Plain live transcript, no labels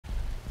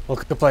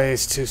Welcome to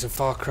players to some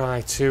Far Cry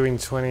 2 in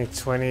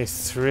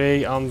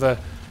 2023 on the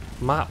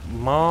map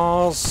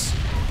Mars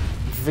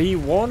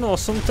V1 or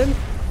something.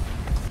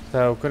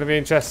 So, going to be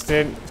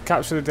interesting.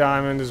 Capture the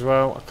diamond as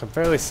well. I can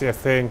barely see a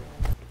thing.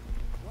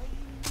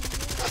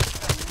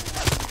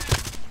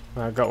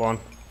 I got one.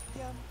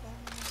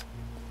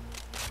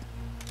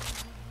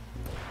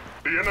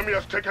 The enemy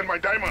has taken my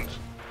diamonds.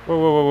 Whoa,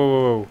 whoa, whoa,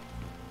 whoa, whoa.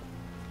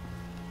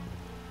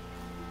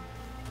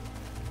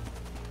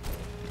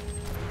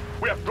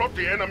 We have dropped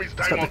the enemy's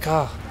Got the diamonds.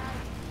 car.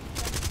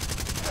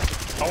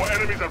 Our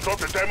enemies have dropped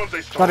the diamonds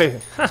they stole. Got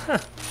it.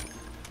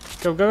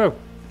 Go, go, go.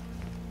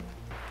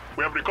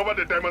 We have recovered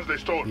the diamonds they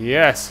stole.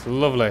 Yes,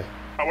 lovely.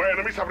 Our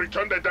enemies have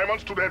returned their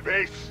diamonds to their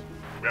base.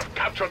 We have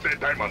captured their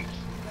diamonds.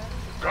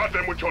 Guard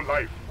them with your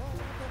life.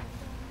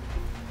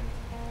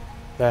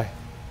 There.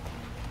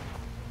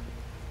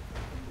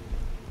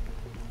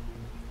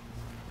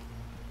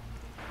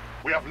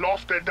 We have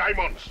lost their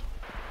diamonds.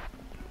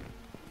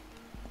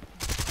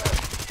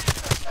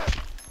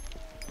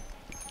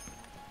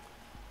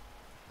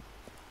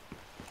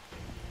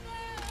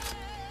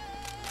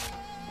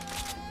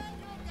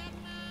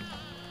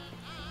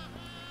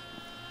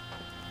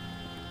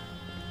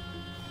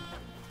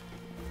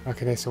 I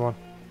can hear someone.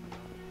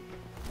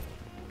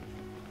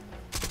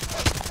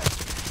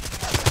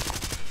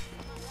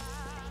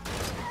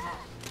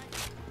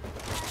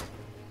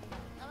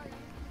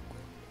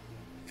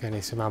 Okay, I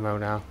need some ammo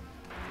now.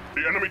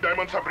 The enemy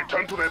diamonds have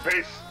returned to their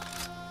base.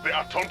 They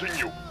are taunting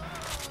you.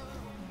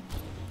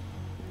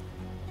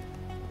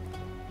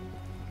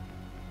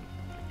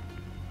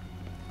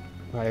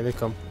 Right, here they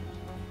come.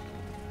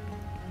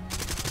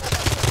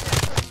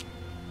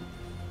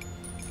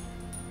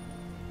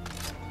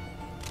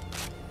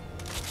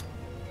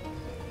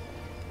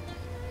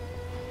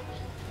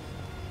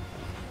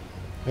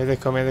 Here they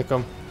come, here they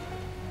come.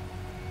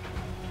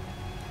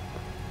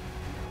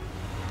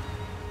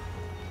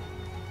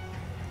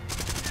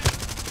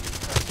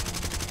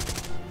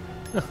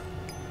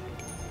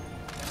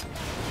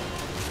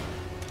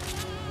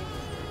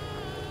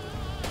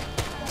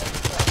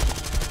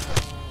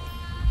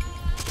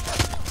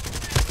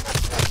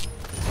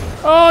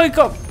 Oh, he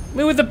got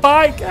me with the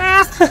bike!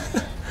 Ah!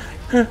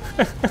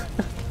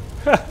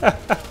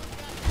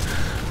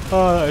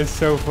 Oh, that is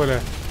so funny.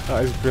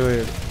 That is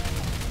brilliant.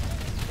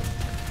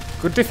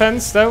 Good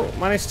defense, though.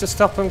 Managed to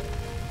stop him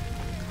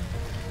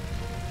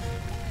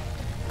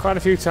quite a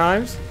few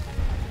times.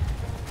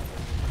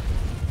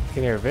 You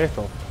can hear a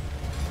vehicle.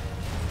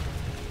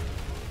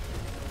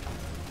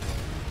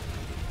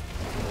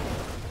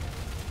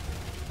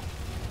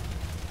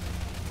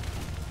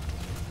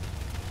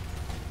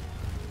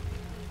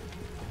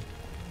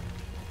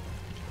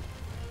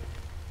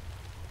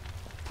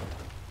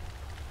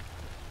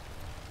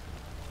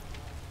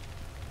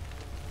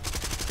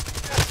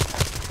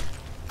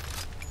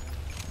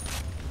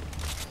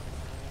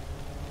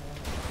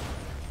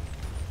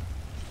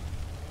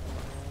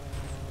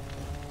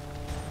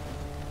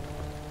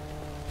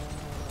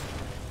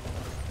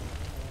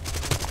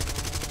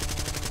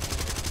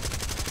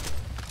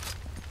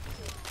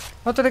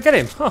 How did I get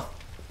him? Huh.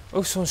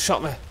 Oh, someone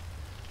shot me.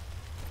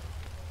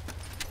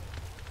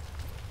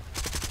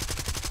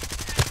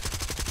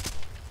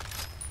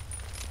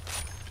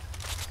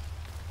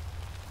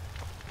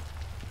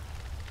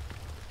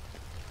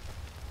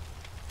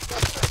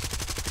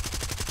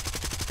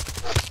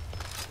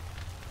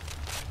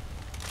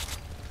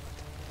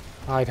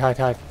 Hide, hide,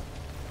 hide.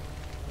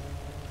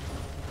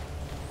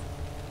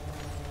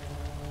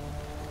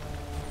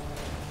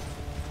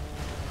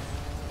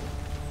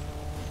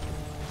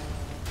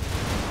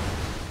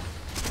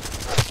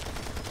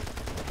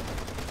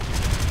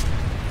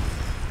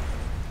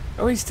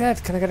 Oh, he's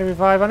dead. Can I get a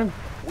revive on him?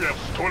 We have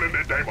stolen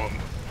their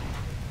diamonds.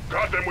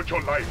 Guard them with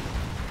your life.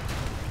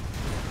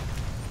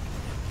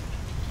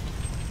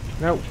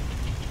 No.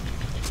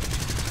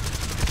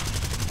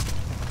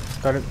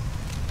 Got it.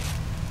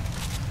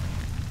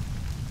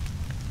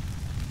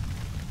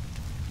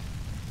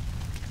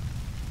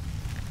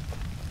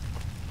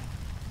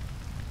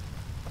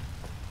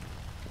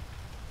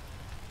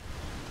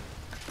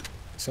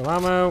 Some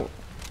ammo.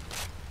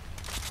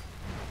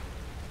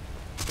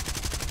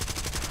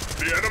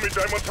 The enemy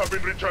diamonds have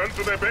been returned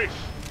to their base.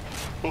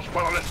 Those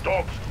powerless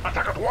dogs,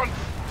 attack at once.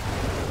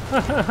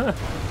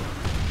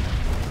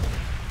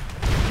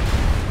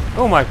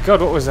 Oh my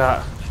god, what was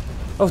that?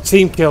 Oh,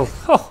 team kill.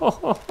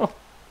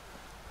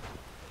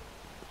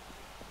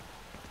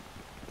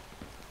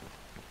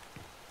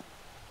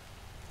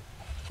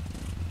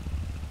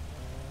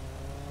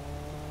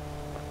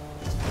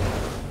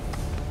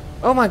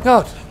 Oh my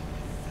god.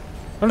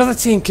 Another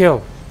team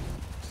kill.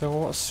 So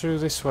what's through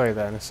this way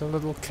then? It's a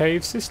little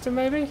cave system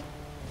maybe?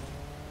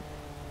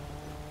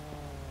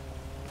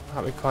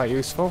 That'd be quite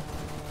useful.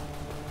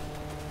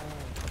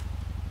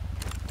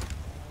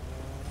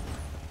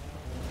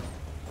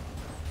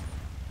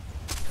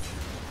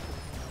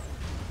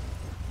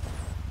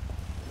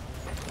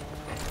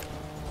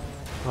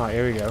 Right,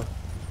 here we go.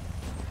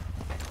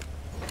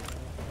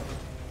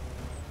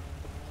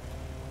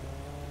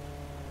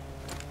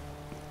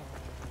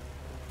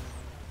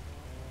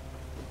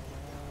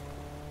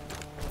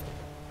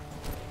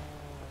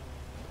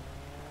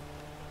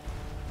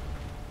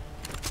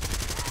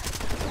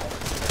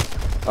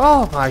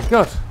 Oh my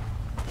god!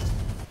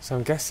 So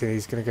I'm guessing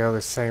he's going to go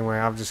the same way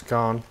I've just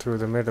gone, through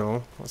the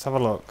middle. Let's have a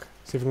look.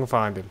 See if we can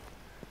find him.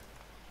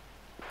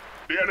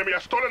 The enemy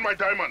has stolen my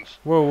diamonds.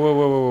 Whoa, whoa,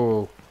 whoa, whoa,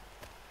 whoa.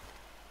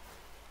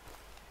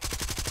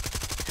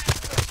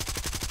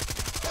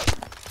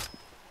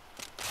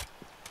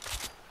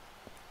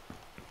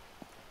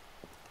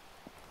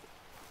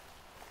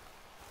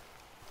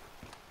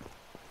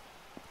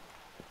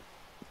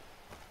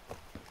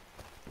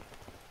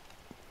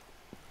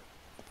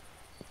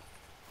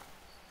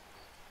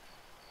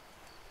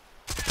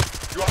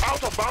 You are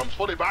out of bounds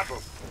for the battle.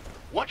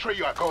 Watch where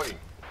you are going.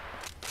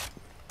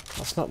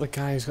 That's not the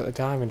guy who's got the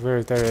diamond. Where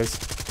is? There he is.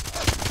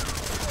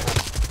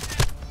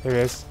 Here he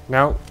is.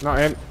 No, not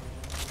him.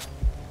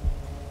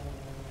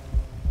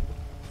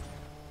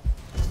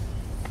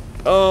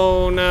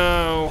 Oh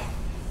no!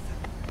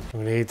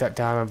 We need that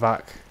diamond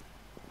back.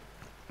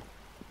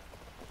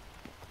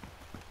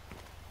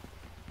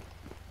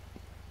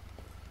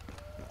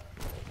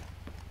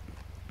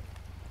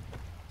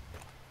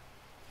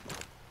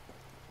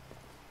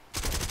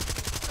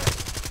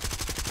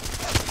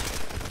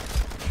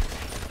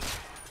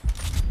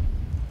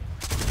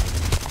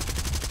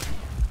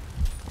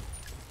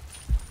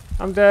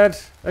 I'm dead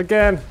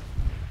again.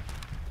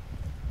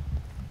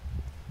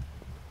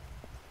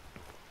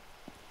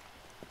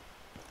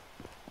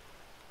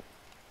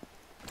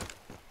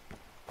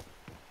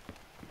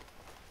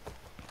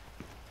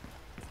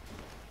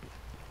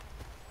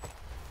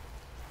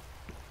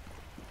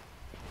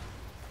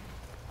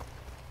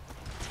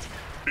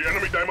 The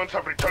enemy diamonds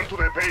have returned to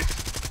their base.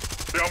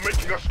 They are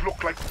making us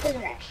look like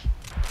fools.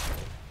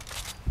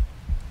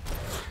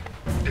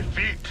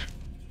 Defeat.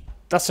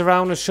 That's a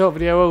round and short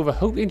video over.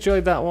 Hope you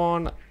enjoyed that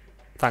one.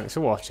 Thanks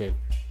for watching.